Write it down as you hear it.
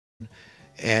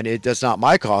and that's not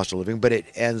my cost of living, but it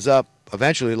ends up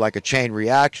eventually like a chain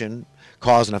reaction,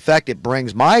 cause and effect. It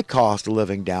brings my cost of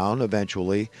living down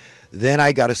eventually. Then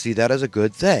I got to see that as a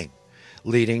good thing,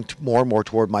 leading to more and more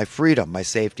toward my freedom, my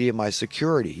safety, and my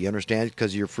security. You understand?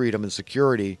 Because your freedom and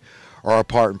security are a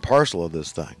part and parcel of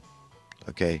this thing.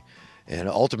 Okay? And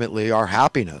ultimately, our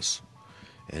happiness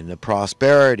and the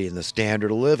prosperity and the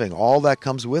standard of living, all that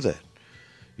comes with it.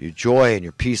 Your joy and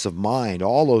your peace of mind,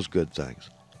 all those good things.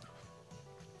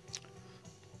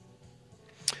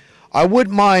 I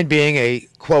wouldn't mind being a,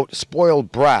 quote,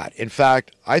 spoiled brat. In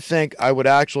fact, I think I would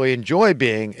actually enjoy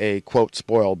being a, quote,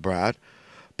 spoiled brat,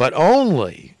 but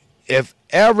only if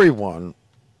everyone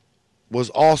was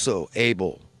also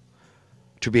able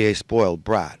to be a spoiled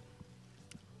brat.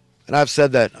 And I've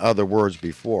said that in other words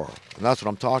before, and that's what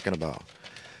I'm talking about.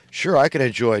 Sure, I can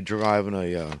enjoy driving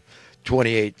a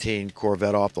 2018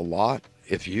 Corvette off the lot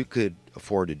if you could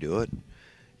afford to do it,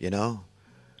 you know?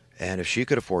 And if she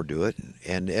could afford to do it,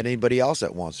 and anybody else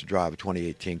that wants to drive a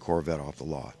 2018 Corvette off the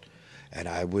lot. And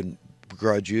I wouldn't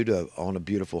begrudge you to own a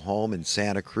beautiful home in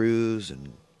Santa Cruz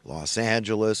and Los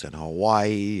Angeles and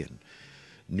Hawaii and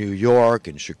New York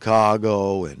and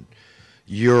Chicago and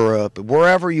Europe,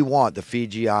 wherever you want, the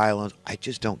Fiji Islands. I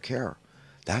just don't care.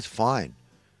 That's fine.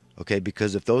 Okay,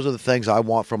 because if those are the things I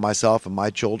want for myself and my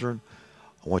children,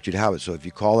 I want you to have it. So if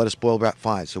you call it a spoiled brat,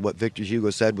 fine. So what Victor Hugo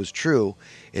said was true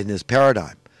in this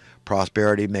paradigm.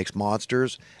 Prosperity makes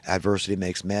monsters, adversity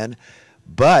makes men,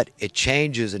 but it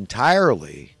changes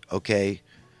entirely, okay?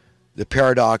 The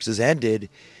paradox is ended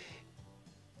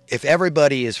if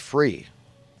everybody is free,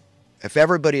 if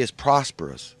everybody is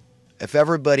prosperous, if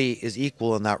everybody is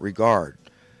equal in that regard,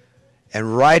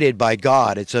 and righted by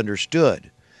God, it's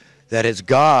understood that it's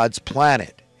God's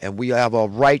planet, and we have a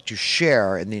right to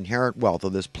share in the inherent wealth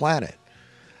of this planet.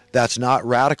 That's not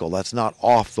radical. That's not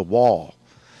off the wall.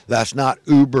 That's not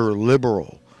uber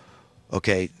liberal.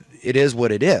 Okay, it is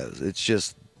what it is. It's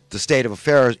just the state of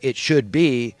affairs. It should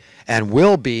be and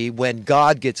will be when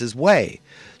God gets his way.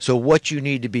 So what you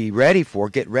need to be ready for,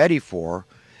 get ready for,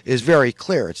 is very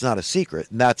clear. It's not a secret,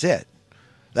 and that's it.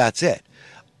 That's it.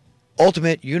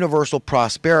 Ultimate universal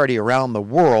prosperity around the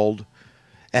world,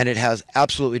 and it has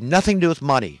absolutely nothing to do with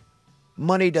money.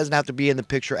 Money doesn't have to be in the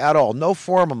picture at all. No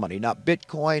form of money, not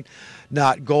Bitcoin,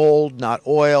 not gold, not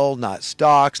oil, not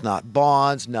stocks, not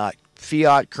bonds, not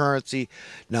fiat currency,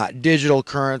 not digital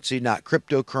currency, not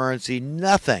cryptocurrency,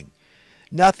 nothing.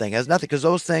 Nothing. It has nothing, because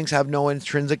those things have no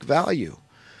intrinsic value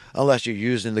unless you're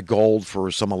using the gold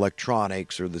for some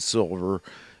electronics or the silver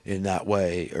in that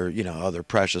way, or, you know, other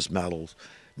precious metals.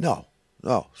 No.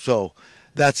 So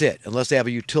that's it. Unless they have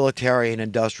a utilitarian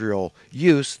industrial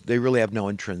use, they really have no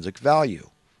intrinsic value.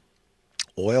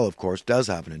 Oil, of course, does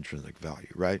have an intrinsic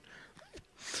value, right?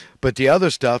 But the other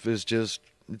stuff is just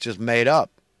made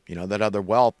up. You know, that other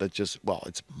wealth that's just, well,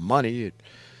 it's money.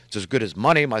 It's as good as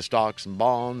money, my stocks and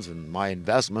bonds and my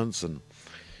investments, and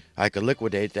I could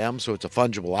liquidate them, so it's a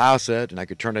fungible asset, and I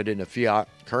could turn it into fiat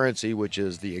currency, which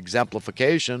is the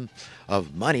exemplification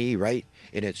of money, right?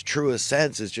 In its truest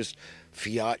sense, is just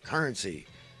fiat currency.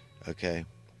 Okay,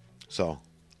 so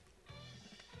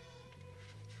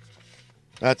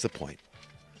that's the point.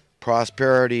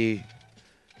 Prosperity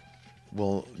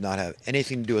will not have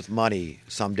anything to do with money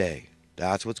someday.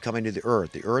 That's what's coming to the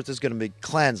earth. The earth is going to be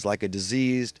cleansed like a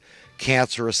diseased,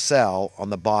 cancerous cell on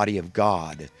the body of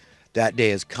God. That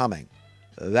day is coming.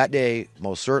 That day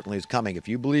most certainly is coming. If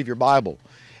you believe your Bible,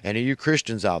 any of you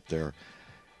Christians out there,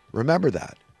 remember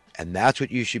that. And that's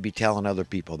what you should be telling other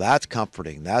people. That's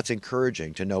comforting. That's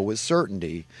encouraging to know with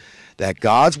certainty that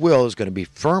God's will is going to be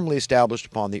firmly established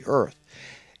upon the earth.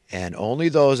 And only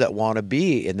those that want to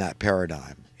be in that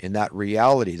paradigm, in that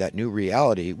reality, that new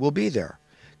reality, will be there.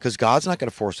 Because God's not going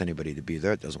to force anybody to be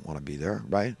there that doesn't want to be there,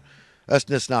 right?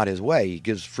 That's not his way. He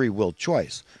gives free will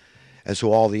choice. And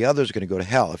so all the others are going to go to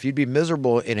hell. If you'd be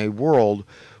miserable in a world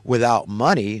without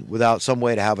money, without some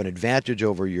way to have an advantage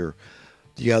over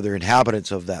the other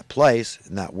inhabitants of that place,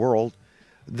 in that world,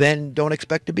 then don't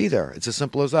expect to be there. It's as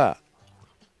simple as that.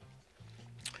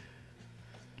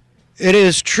 It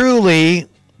is truly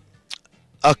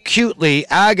acutely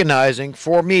agonizing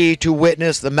for me to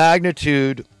witness the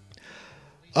magnitude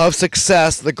of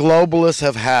success the globalists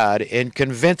have had in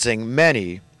convincing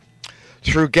many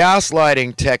through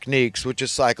gaslighting techniques, which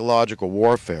is psychological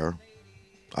warfare.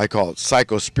 I call it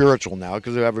psycho-spiritual now,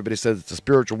 because everybody says it's a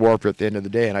spiritual warfare at the end of the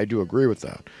day, and I do agree with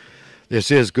that.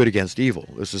 This is good against evil.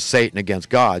 This is Satan against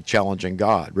God, challenging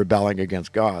God, rebelling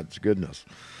against God's goodness,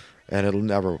 and it'll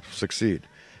never succeed.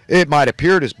 It might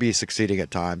appear to be succeeding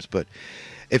at times, but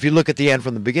if you look at the end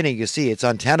from the beginning, you see it's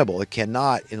untenable. It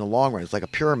cannot in the long run. It's like a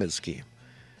pyramid scheme.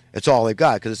 It's all they've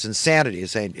got because it's insanity.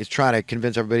 It's trying to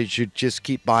convince everybody to just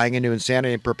keep buying into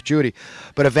insanity and perpetuity.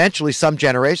 But eventually, some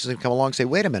generations can come along and say,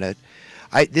 "Wait a minute,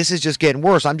 this is just getting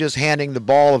worse. I'm just handing the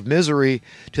ball of misery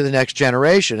to the next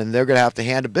generation, and they're going to have to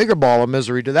hand a bigger ball of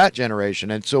misery to that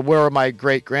generation. And so, where are my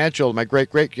great grandchildren, my great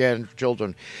great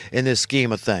grandchildren in this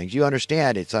scheme of things? You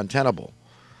understand? It's untenable."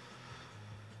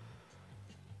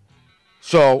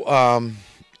 So.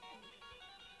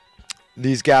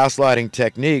 These gaslighting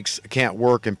techniques can't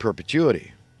work in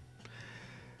perpetuity.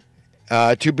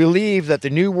 To believe that the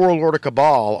New World Order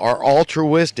cabal are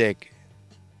altruistic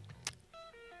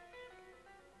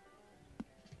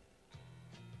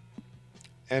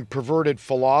and perverted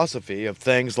philosophy of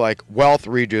things like wealth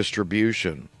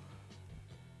redistribution,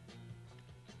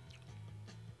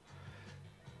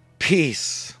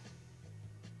 peace,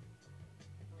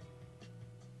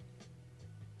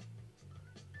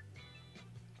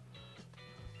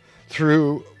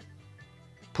 through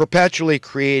perpetually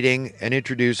creating and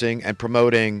introducing and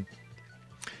promoting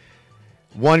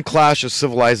one clash of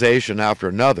civilization after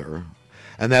another,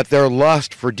 and that their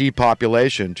lust for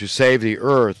depopulation to save the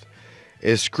earth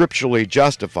is scripturally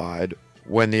justified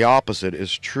when the opposite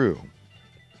is true.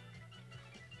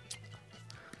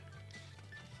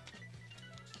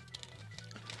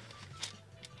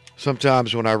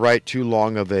 Sometimes when I write too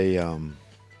long of a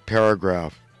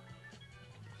paragraph,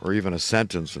 or even a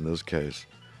sentence in this case,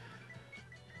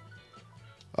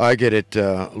 I get it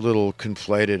a little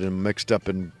conflated and mixed up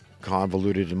and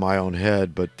convoluted in my own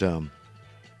head. But the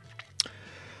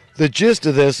gist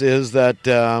of this is that,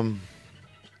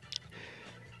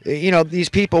 these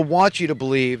people want you to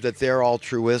believe that they're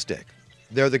altruistic.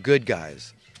 They're the good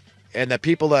guys. And the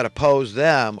people that oppose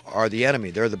them are the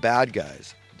enemy. They're the bad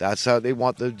guys. That's how they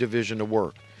want the division to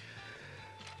work.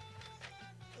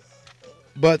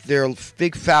 But they're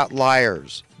big fat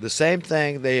liars. The same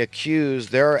thing they accuse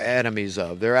their enemies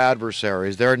of, their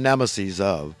adversaries, their nemesis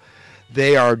of,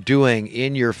 they are doing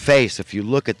in your face if you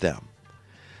look at them.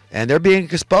 And they're being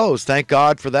exposed. Thank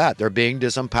God for that. They're being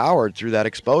disempowered through that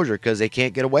exposure because they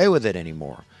can't get away with it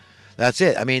anymore. That's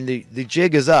it. I mean, the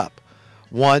jig is up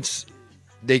once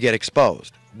they get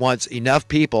exposed. Once enough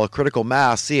people, a critical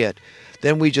mass, see it,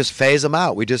 then we just phase them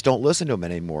out. We just don't listen to them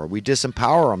anymore. We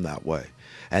disempower them that way.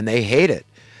 And they hate it.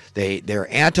 They're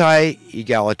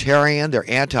anti-egalitarian, they're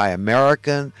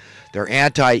anti-American, they're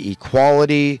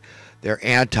anti-equality, they're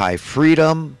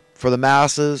anti-freedom for the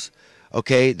masses,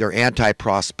 okay? They're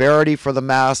anti-prosperity for the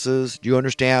masses, do you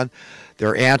understand?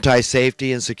 They're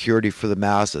anti-safety and security for the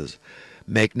masses.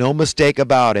 Make no mistake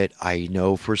about it, I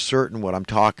know for certain what I'm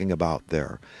talking about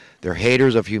there. They're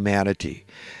haters of humanity.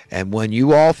 And when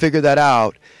you all figure that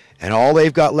out, and all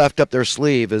they've got left up their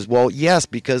sleeve is, well, yes,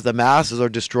 because the masses are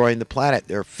destroying the planet.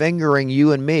 They're fingering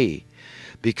you and me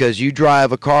because you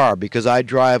drive a car, because I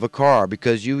drive a car,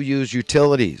 because you use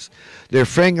utilities. They're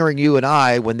fingering you and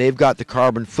I when they've got the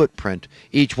carbon footprint,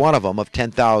 each one of them, of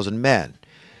 10,000 men.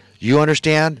 You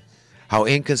understand how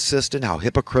inconsistent, how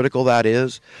hypocritical that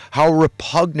is, how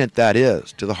repugnant that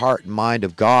is to the heart and mind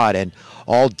of God and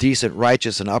all decent,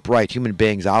 righteous, and upright human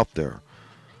beings out there.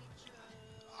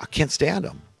 I can't stand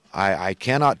them. I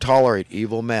cannot tolerate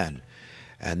evil men.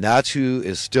 And that's who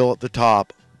is still at the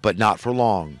top, but not for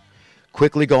long.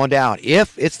 Quickly going down.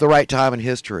 If it's the right time in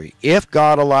history. If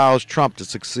God allows Trump to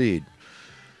succeed.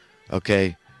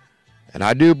 Okay? And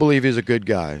I do believe he's a good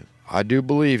guy. I do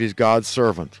believe he's God's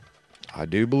servant. I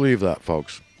do believe that,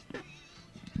 folks.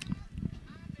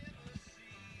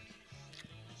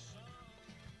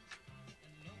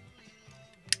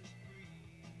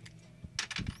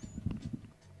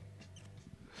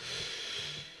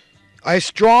 I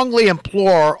strongly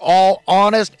implore all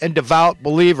honest and devout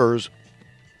believers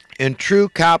in true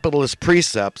capitalist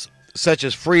precepts such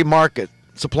as free market,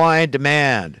 supply and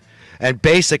demand, and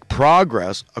basic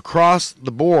progress across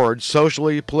the board,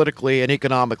 socially, politically, and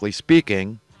economically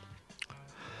speaking,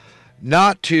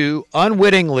 not to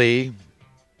unwittingly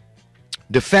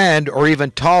defend or even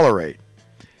tolerate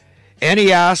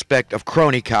any aspect of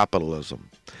crony capitalism,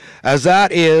 as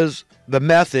that is the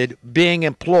method being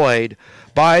employed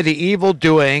by the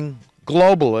evil-doing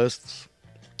globalists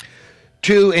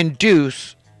to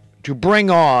induce, to bring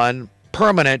on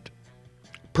permanent,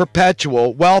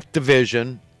 perpetual wealth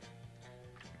division,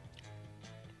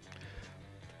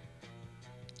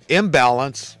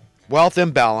 imbalance, wealth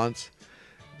imbalance,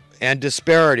 and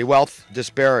disparity, wealth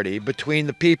disparity between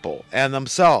the people and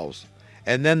themselves.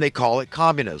 And then they call it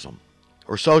communism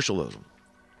or socialism.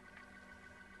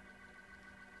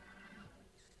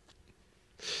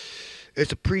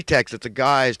 It's a pretext, it's a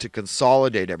guise to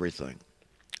consolidate everything.